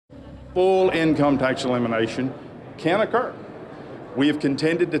full income tax elimination can occur. We have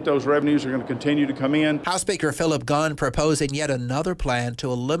contended that those revenues are going to continue to come in. House Speaker Philip Gunn proposing yet another plan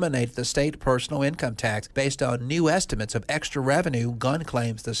to eliminate the state personal income tax based on new estimates of extra revenue Gunn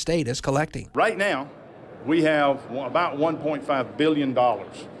claims the state is collecting. Right now, we have about $1.5 billion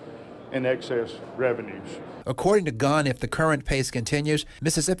in excess revenues. According to Gunn, if the current pace continues,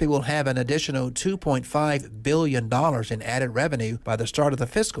 Mississippi will have an additional $2.5 billion in added revenue by the start of the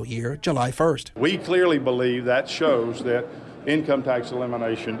fiscal year, July 1st. We clearly believe that shows that income tax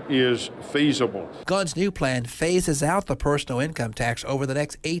elimination is feasible. Gunn's new plan phases out the personal income tax over the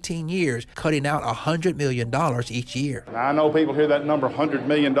next 18 years, cutting out $100 million each year. Now, I know people hear that number, $100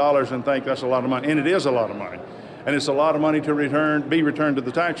 million, and think that's a lot of money, and it is a lot of money. And it's a lot of money to be returned to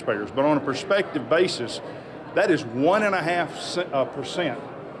the taxpayers. But on a prospective basis, that is 1.5%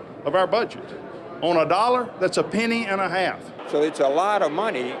 of our budget. On a dollar, that's a penny and a half. So it's a lot of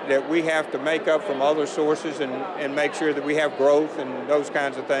money that we have to make up from other sources and make sure that we have growth and those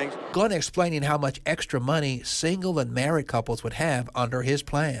kinds of things. Gunn explaining how much extra money single and married couples would have under his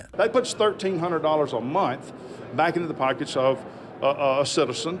plan. That puts $1,300 a month back into the pockets of a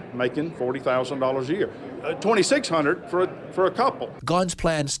citizen making $40,000 a year. $2,600 for a couple. Gunn's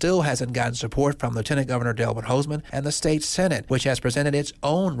plan still hasn't gotten support from Lieutenant Governor Delbert Hosemann and the state Senate, which has presented its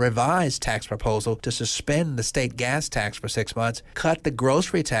own revised tax proposal to suspend the state gas tax for 6 months, cut the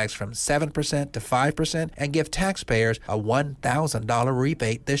grocery tax from 7% to 5%, and give taxpayers a $1,000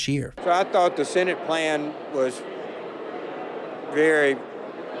 rebate this year. So I thought the Senate plan was very,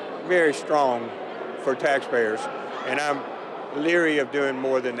 very strong for taxpayers, and I'm leery of doing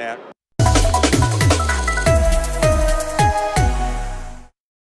more than that.